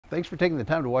Thanks for taking the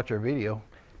time to watch our video.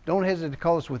 Don't hesitate to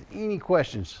call us with any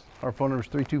questions. Our phone number is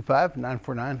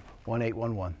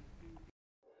 325-949-1811.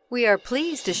 We are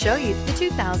pleased to show you the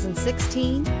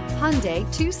 2016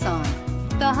 Hyundai Tucson.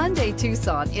 The Hyundai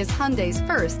Tucson is Hyundai's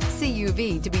first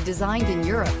CUV to be designed in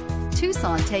Europe.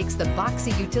 Tucson takes the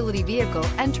boxy utility vehicle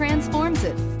and transforms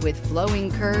it. With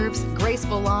flowing curves,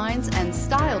 graceful lines, and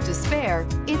style to spare,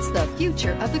 it's the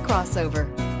future of the crossover.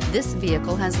 This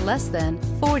vehicle has less than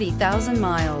 40,000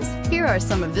 miles. Here are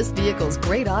some of this vehicle's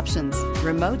great options: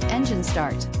 remote engine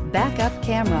start, backup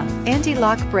camera,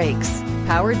 anti-lock brakes,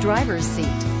 power driver's seat,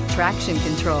 traction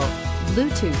control,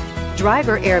 Bluetooth,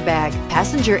 driver airbag,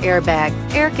 passenger airbag,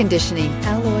 air conditioning,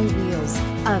 alloy wheels.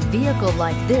 A vehicle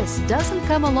like this doesn't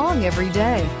come along every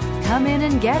day. Come in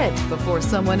and get it before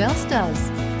someone else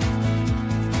does.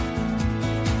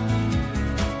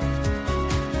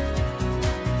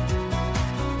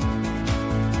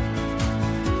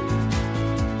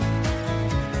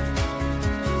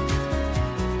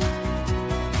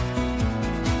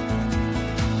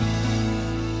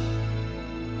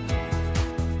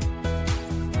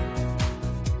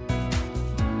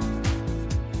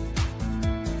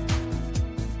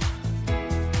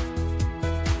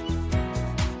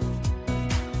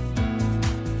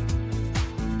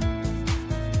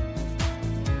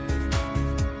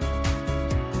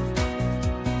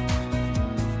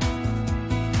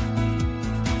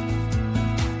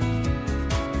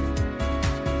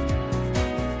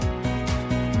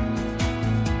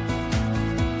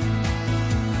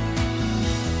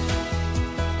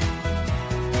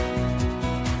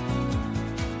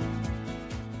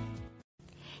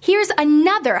 Here's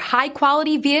another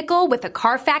high-quality vehicle with a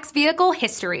Carfax Vehicle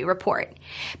History Report.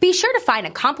 Be sure to find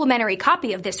a complimentary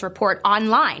copy of this report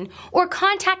online or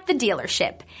contact the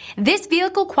dealership. This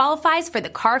vehicle qualifies for the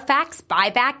Carfax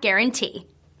Buyback Guarantee.